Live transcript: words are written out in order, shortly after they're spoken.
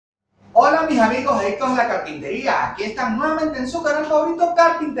mis amigos adictos a la carpintería, aquí están nuevamente en su canal favorito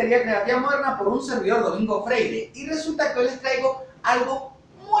Carpintería Creativa Moderna por un servidor Domingo Freire, y resulta que hoy les traigo algo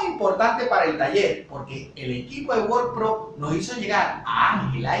muy importante para el taller, porque el equipo de WORKPRO nos hizo llegar a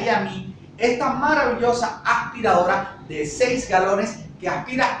Ángela y a mí esta maravillosa aspiradora de 6 galones que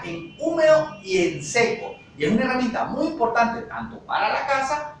aspira en húmedo y en seco, y es una herramienta muy importante tanto para la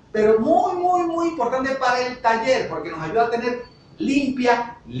casa, pero muy importante para el taller, porque nos ayuda a tener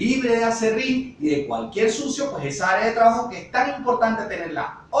limpia, libre de aserrín y de cualquier sucio, pues esa área de trabajo que es tan importante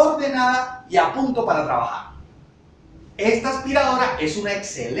tenerla ordenada y a punto para trabajar. Esta aspiradora es una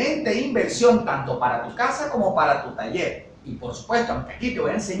excelente inversión tanto para tu casa como para tu taller. Y por supuesto, aunque aquí te voy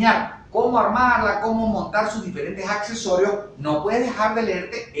a enseñar cómo armarla, cómo montar sus diferentes accesorios, no puedes dejar de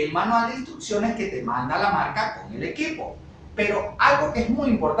leerte el manual de instrucciones que te manda la marca con el equipo. Pero algo que es muy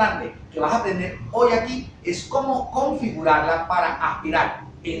importante que vas a aprender hoy aquí es cómo configurarla para aspirar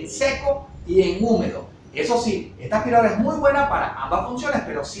en seco y en húmedo. Eso sí, esta aspiradora es muy buena para ambas funciones,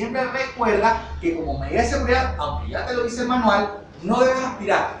 pero siempre recuerda que como medida de seguridad, aunque ya te lo dice el manual, no debes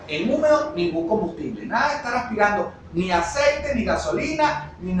aspirar en húmedo ningún combustible. Nada de estar aspirando ni aceite, ni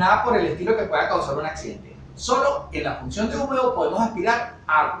gasolina, ni nada por el estilo que pueda causar un accidente. Solo en la función de húmedo podemos aspirar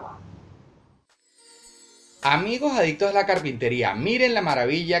agua. Amigos adictos a la carpintería, miren la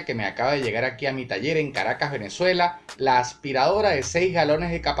maravilla que me acaba de llegar aquí a mi taller en Caracas, Venezuela, la aspiradora de 6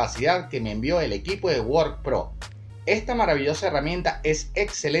 galones de capacidad que me envió el equipo de WORKPRO. Esta maravillosa herramienta es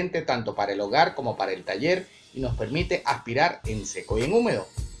excelente tanto para el hogar como para el taller y nos permite aspirar en seco y en húmedo.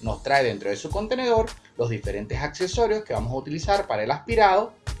 Nos trae dentro de su contenedor los diferentes accesorios que vamos a utilizar para el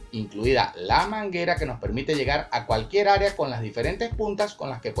aspirado, incluida la manguera que nos permite llegar a cualquier área con las diferentes puntas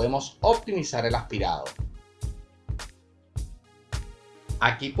con las que podemos optimizar el aspirado.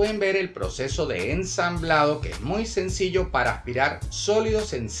 Aquí pueden ver el proceso de ensamblado, que es muy sencillo para aspirar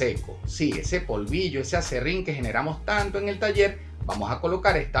sólidos en seco. Sí, ese polvillo, ese aserrín que generamos tanto en el taller, vamos a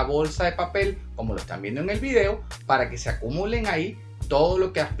colocar esta bolsa de papel, como lo están viendo en el video, para que se acumulen ahí todo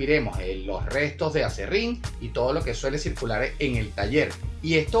lo que aspiremos, los restos de aserrín y todo lo que suele circular en el taller.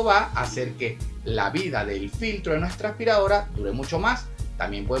 Y esto va a hacer que la vida del filtro de nuestra aspiradora dure mucho más.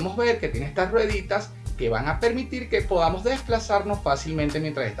 También podemos ver que tiene estas rueditas que van a permitir que podamos desplazarnos fácilmente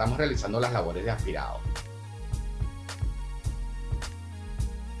mientras estamos realizando las labores de aspirado.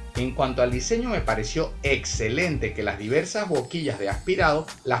 En cuanto al diseño, me pareció excelente que las diversas boquillas de aspirado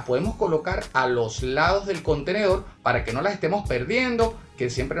las podemos colocar a los lados del contenedor para que no las estemos perdiendo,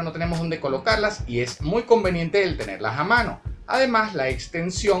 que siempre no tenemos dónde colocarlas y es muy conveniente el tenerlas a mano. Además, la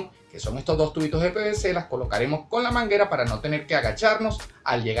extensión, que son estos dos tubitos de PVC, las colocaremos con la manguera para no tener que agacharnos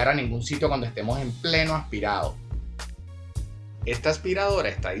al llegar a ningún sitio cuando estemos en pleno aspirado. Esta aspiradora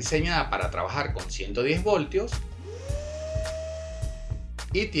está diseñada para trabajar con 110 voltios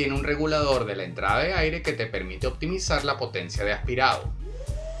y tiene un regulador de la entrada de aire que te permite optimizar la potencia de aspirado.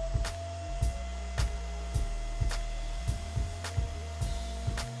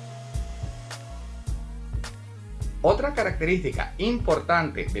 Otra característica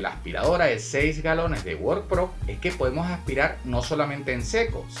importante de la aspiradora de 6 galones de WORKPRO es que podemos aspirar no solamente en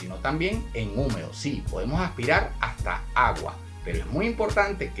seco, sino también en húmedo. Sí, podemos aspirar hasta agua, pero es muy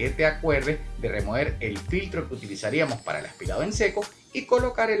importante que te acuerdes de remover el filtro que utilizaríamos para el aspirado en seco y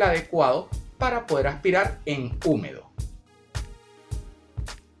colocar el adecuado para poder aspirar en húmedo.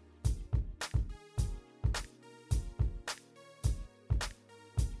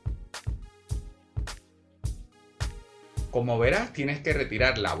 Como verás, tienes que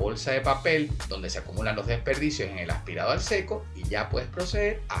retirar la bolsa de papel donde se acumulan los desperdicios en el aspirado al seco y ya puedes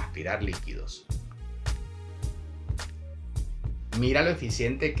proceder a aspirar líquidos. Mira lo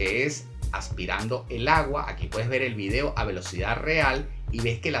eficiente que es aspirando el agua. Aquí puedes ver el video a velocidad real y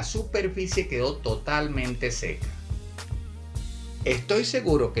ves que la superficie quedó totalmente seca. Estoy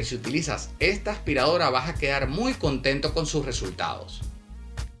seguro que si utilizas esta aspiradora vas a quedar muy contento con sus resultados.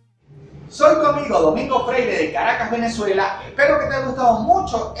 Soy tu amigo Domingo Freire de Caracas, Venezuela. Espero que te haya gustado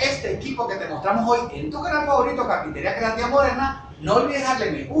mucho este equipo que te mostramos hoy en tu canal favorito Carpintería Creativa Moderna. No olvides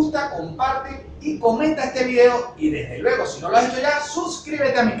darle me gusta, comparte y comenta este video. Y desde luego, si no lo has hecho ya,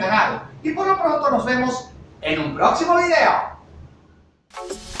 suscríbete a mi canal. Y por lo pronto nos vemos en un próximo video.